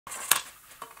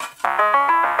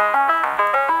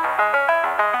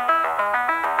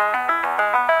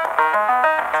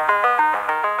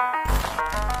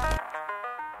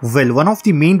Well, one of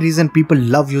the main reasons people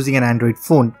love using an Android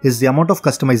phone is the amount of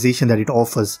customization that it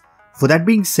offers. For that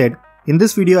being said, in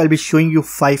this video I'll be showing you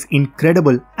 5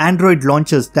 incredible Android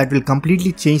launchers that will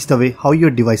completely change the way how your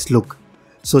device look.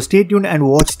 So stay tuned and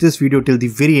watch this video till the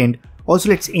very end. Also,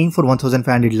 let's aim for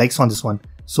 1500 likes on this one.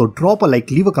 So drop a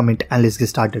like, leave a comment, and let's get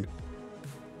started.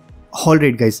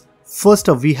 Alright guys, first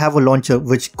up we have a launcher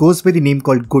which goes by the name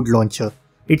called Good Launcher.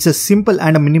 It's a simple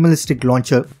and a minimalistic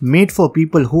launcher made for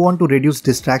people who want to reduce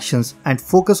distractions and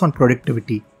focus on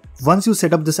productivity. Once you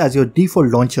set up this as your default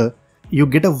launcher, you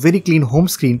get a very clean home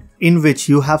screen in which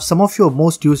you have some of your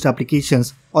most used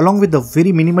applications along with a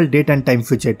very minimal date and time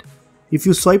widget. If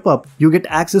you swipe up, you get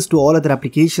access to all other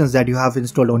applications that you have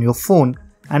installed on your phone,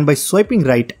 and by swiping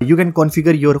right, you can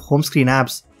configure your home screen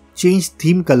apps, change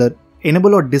theme color,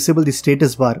 enable or disable the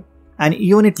status bar, and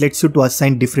even it lets you to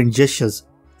assign different gestures.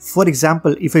 For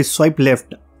example, if I swipe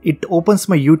left, it opens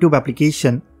my YouTube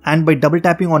application, and by double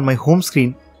tapping on my home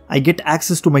screen, I get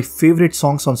access to my favorite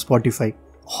songs on Spotify.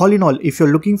 All in all, if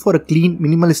you're looking for a clean,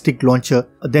 minimalistic launcher,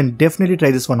 then definitely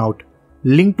try this one out.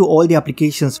 Link to all the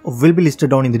applications will be listed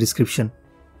down in the description.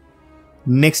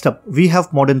 Next up, we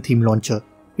have Modern Theme Launcher.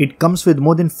 It comes with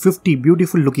more than 50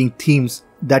 beautiful looking themes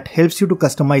that helps you to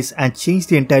customize and change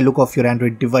the entire look of your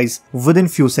Android device within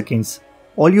few seconds.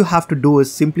 All you have to do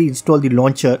is simply install the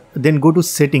launcher, then go to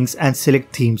settings and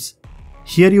select themes.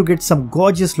 Here you get some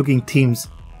gorgeous looking themes,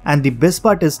 and the best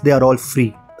part is they are all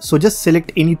free. So just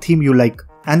select any theme you like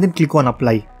and then click on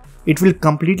apply. It will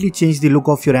completely change the look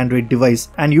of your Android device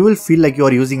and you will feel like you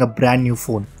are using a brand new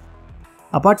phone.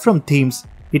 Apart from themes,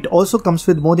 it also comes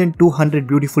with more than 200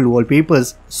 beautiful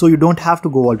wallpapers, so you don't have to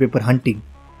go wallpaper hunting.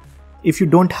 If you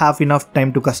don't have enough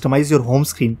time to customize your home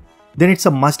screen, then it's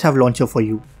a must-have launcher for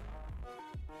you.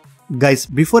 Guys,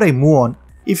 before I move on,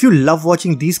 if you love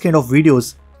watching these kind of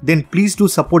videos, then please do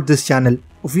support this channel.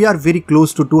 We are very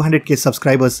close to 200k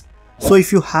subscribers, so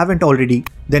if you haven't already,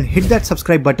 then hit that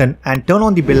subscribe button and turn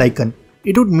on the bell icon.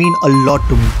 It would mean a lot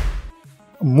to me.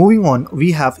 Moving on,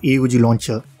 we have AUG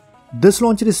Launcher. This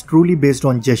launcher is truly based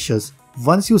on gestures.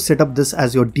 Once you set up this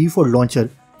as your default launcher,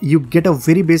 you get a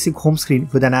very basic home screen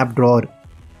with an app drawer.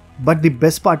 But the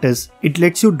best part is, it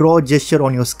lets you draw a gesture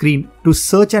on your screen to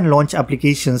search and launch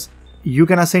applications. You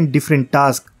can assign different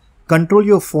tasks, control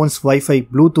your phone's Wi-Fi,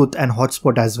 Bluetooth and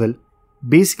hotspot as well.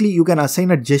 Basically, you can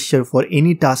assign a gesture for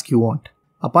any task you want.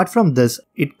 Apart from this,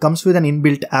 it comes with an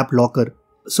inbuilt app locker,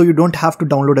 so you don't have to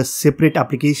download a separate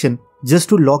application just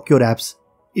to lock your apps.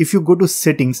 If you go to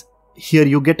settings, here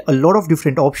you get a lot of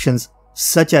different options,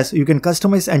 such as you can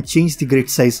customize and change the grid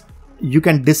size, you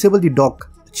can disable the dock,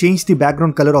 change the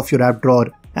background color of your app drawer,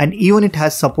 and even it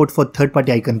has support for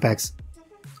third-party icon packs.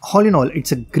 All in all,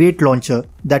 it's a great launcher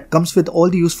that comes with all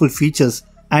the useful features,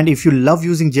 and if you love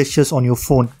using gestures on your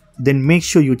phone, then make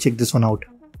sure you check this one out.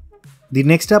 The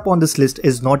next app on this list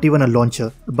is not even a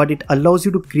launcher, but it allows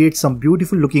you to create some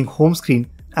beautiful looking home screen,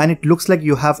 and it looks like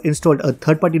you have installed a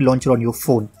third-party launcher on your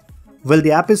phone. Well,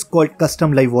 the app is called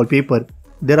Custom Live Wallpaper.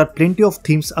 There are plenty of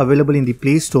themes available in the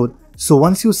Play Store, so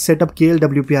once you set up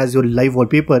KLWP as your live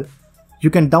wallpaper,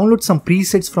 you can download some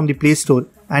presets from the Play Store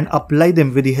and apply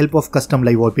them with the help of Custom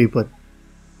Live Wallpaper.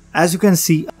 As you can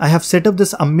see, I have set up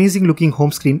this amazing looking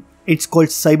home screen. It's called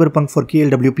Cyberpunk for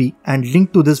KLWP, and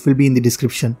link to this will be in the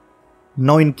description.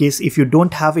 Now in case if you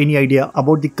don't have any idea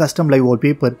about the Custom Live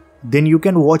Wallpaper, then you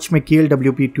can watch my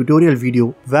KLWP tutorial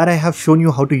video where I have shown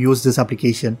you how to use this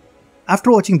application.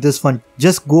 After watching this one,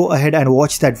 just go ahead and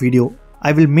watch that video.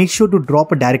 I will make sure to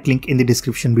drop a direct link in the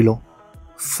description below.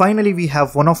 Finally, we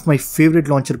have one of my favorite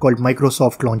launcher called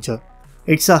Microsoft Launcher.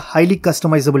 It's a highly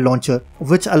customizable launcher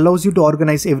which allows you to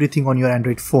organize everything on your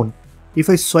Android phone. If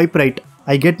I swipe right,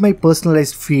 I get my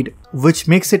personalized feed, which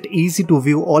makes it easy to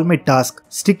view all my tasks,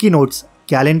 sticky notes,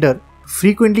 calendar,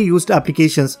 frequently used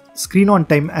applications, screen on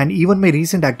time, and even my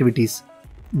recent activities.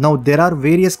 Now there are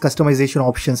various customization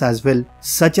options as well,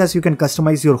 such as you can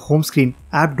customize your home screen,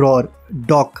 app drawer,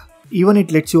 dock. Even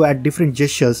it lets you add different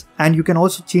gestures, and you can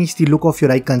also change the look of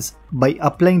your icons by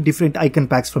applying different icon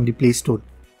packs from the Play Store.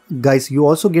 Guys, you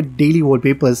also get daily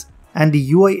wallpapers, and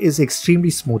the UI is extremely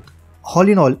smooth. All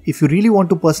in all, if you really want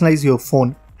to personalize your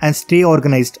phone and stay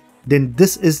organized, then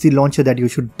this is the launcher that you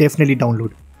should definitely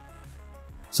download.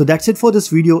 So that's it for this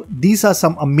video. These are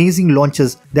some amazing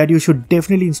launchers that you should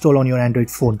definitely install on your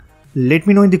Android phone. Let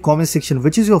me know in the comment section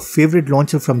which is your favorite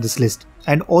launcher from this list.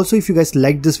 And also, if you guys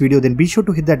liked this video, then be sure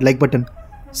to hit that like button.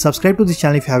 Subscribe to this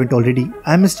channel if you haven't already.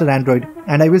 I'm Mr. Android,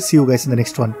 and I will see you guys in the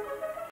next one.